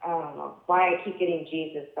know why I keep getting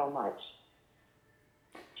Jesus so much.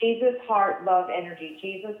 Jesus, heart, love, energy.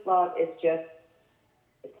 Jesus, love is just,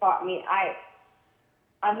 it taught me,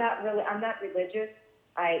 I'm not religious.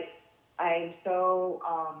 I'm so,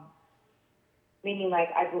 meaning like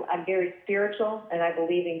I'm very spiritual, and I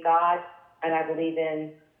believe in God, and I believe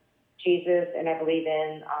in Jesus, and I believe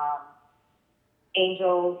in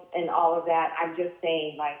angels and all of that. I'm just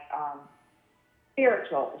saying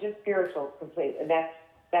spiritual completely. And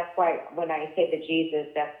that's why when I say the Jesus,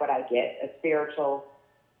 that's what I get, a spiritual.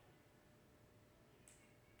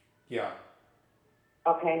 Yeah.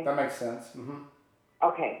 Okay. That makes sense. Mm-hmm.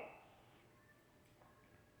 Okay.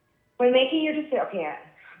 When making your decision, okay,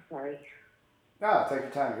 I'm sorry. No, take your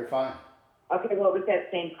time. You're fine. Okay, well, with that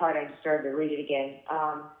same card, I just started to read it again.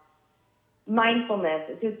 Mindfulness.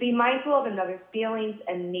 It says, be mindful of another's feelings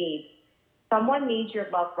and needs. Someone needs your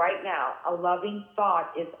love right now. A loving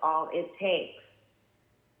thought is all it takes.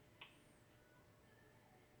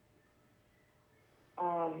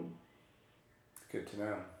 Good to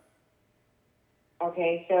know.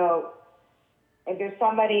 Okay, so if there's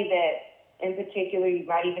somebody that in particular you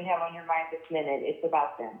might even have on your mind this minute, it's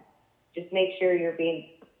about them. Just make sure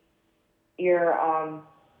they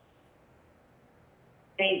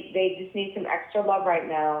just need some extra love right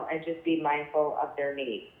now, and just be mindful of their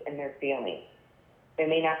needs and their feelings. They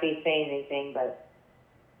may not be saying anything, but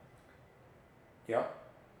Yep.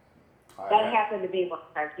 that happened to me one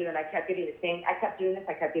time too, and I kept doing the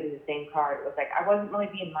same card. It was like I wasn't really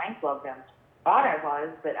being mindful of them. Thought I was,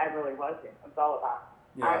 but I really wasn't. It was all about.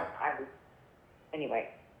 Yeah. I was.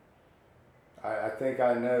 Anyway. I think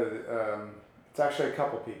I know that, it's actually a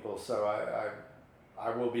couple people, so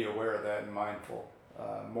I will be aware of that and mindful,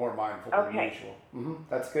 more mindful than usual. Mm-hmm.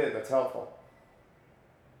 That's good. That's helpful.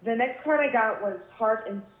 The next card I got was Heart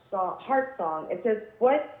Song. It says,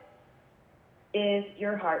 what is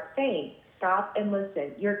your heart saying? Stop and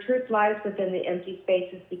listen. Your truth lies within the empty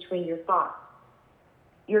spaces between your thoughts.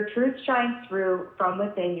 Your truth shines through from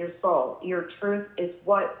within your soul. Your truth is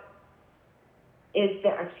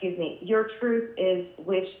your truth is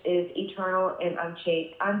which is eternal and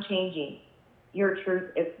unchanging. Your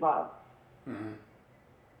truth is love. Mm-hmm.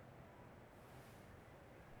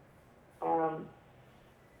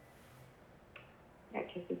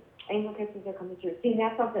 Angel kisses are coming through. See,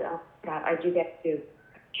 that's something else, God, I do that too.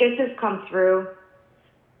 Kisses come through.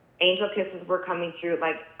 Angel kisses were coming through,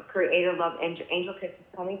 like creator love, angel kisses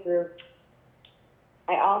coming through.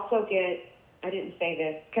 I also get, I didn't say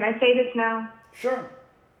this. Can I say this now? Sure.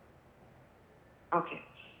 Okay.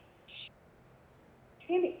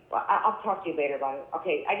 Well, I'll talk to you later about it.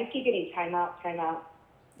 Okay, I just keep getting time out.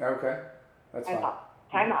 Okay, that's fine.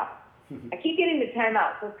 Time out. I keep getting the time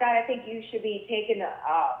out. So, Scott, I think you should be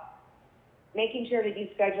making sure that you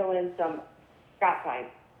schedule in some Scott time.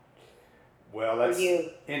 Well, that's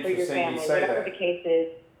interesting for your family, you say whatever that. the case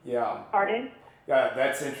is. Yeah. Pardon? Yeah,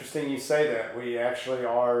 that's interesting you say that. We actually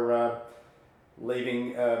are leaving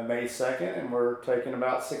May 2nd, and we're taking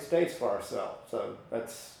about 6 days for ourselves. So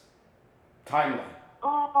that's timely.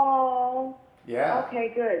 Oh. Yeah. Okay,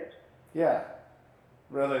 good. Yeah.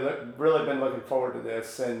 Really been looking forward to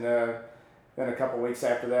this. And then a couple weeks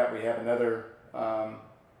after that, we have another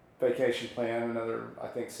vacation plan, another, I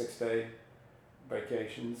think, 6-day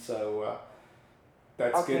vacation. So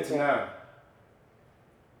that's good to know.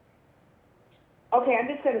 Okay, I'm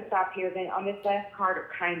just going to stop here then on this last card of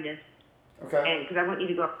kindness. Okay. And because I want you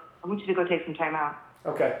to go take some time out.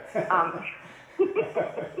 Okay.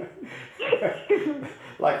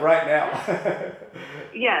 Like right now.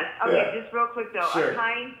 Yes. Okay, Yeah. just real quick though. Sure. A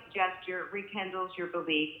kind gesture rekindles your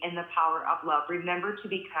belief in the power of love. Remember to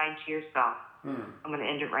be kind to yourself. I'm going to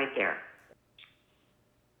end it right there.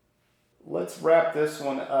 Let's wrap this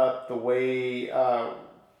one up the way I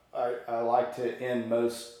like to end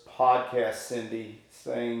most podcasts, Cindy,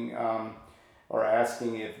 saying or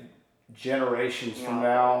asking if generations from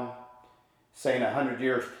now, saying 100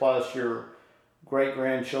 years plus, your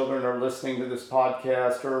great-grandchildren are listening to this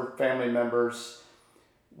podcast or family members,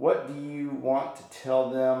 what do you want to tell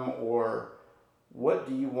them, or what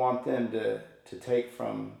do you want them to take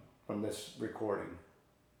from this recording?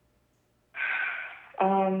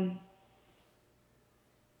 To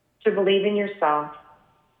believe in yourself.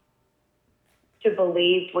 To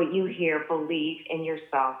believe what you hear, believe in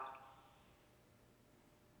yourself.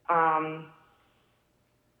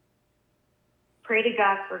 Pray to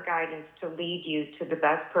God for guidance to lead you to the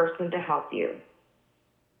best person to help you.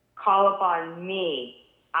 Call upon me.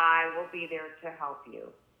 I will be there to help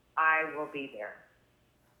you. I will be there.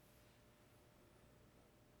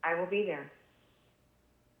 I will be there.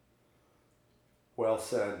 Well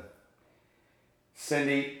said.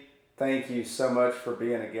 Cindy, thank you so much for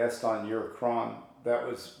being a guest on Your Cron. That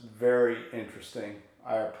was very interesting.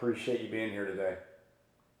 I appreciate you being here today.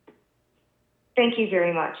 Thank you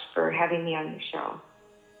very much for having me on your show.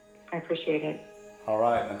 I appreciate it. All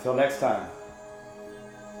right, until next time.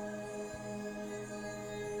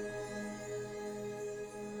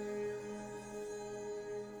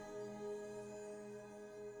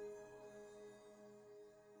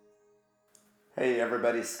 Hey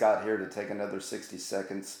everybody, Scott here to take another 60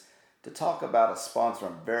 seconds to talk about a sponsor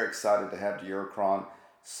I'm very excited to have to Your Cron,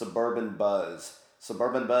 Suburban Buzz.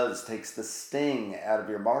 Suburban Buzz takes the sting out of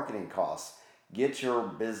your marketing costs. Get your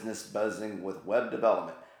business buzzing with web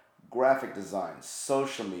development, graphic design,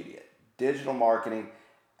 social media, digital marketing,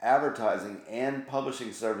 advertising, and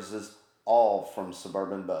publishing services, all from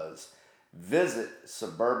Suburban Buzz. Visit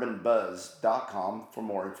suburbanbuzz.com for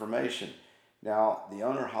more information. Now, the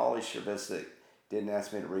owner, Holly Shervisic, didn't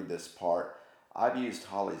ask me to read this part. I've used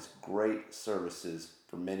Holly's great services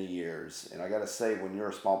for many years, and I gotta say, when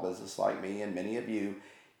you're a small business like me and many of you,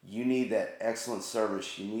 you need that excellent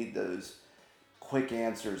service. You need those quick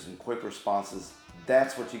answers and quick responses.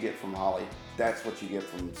 That's what you get from Holly. That's what you get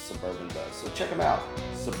from Suburban Buzz. So check them out,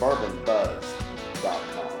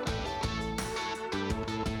 suburbanbuzz.com.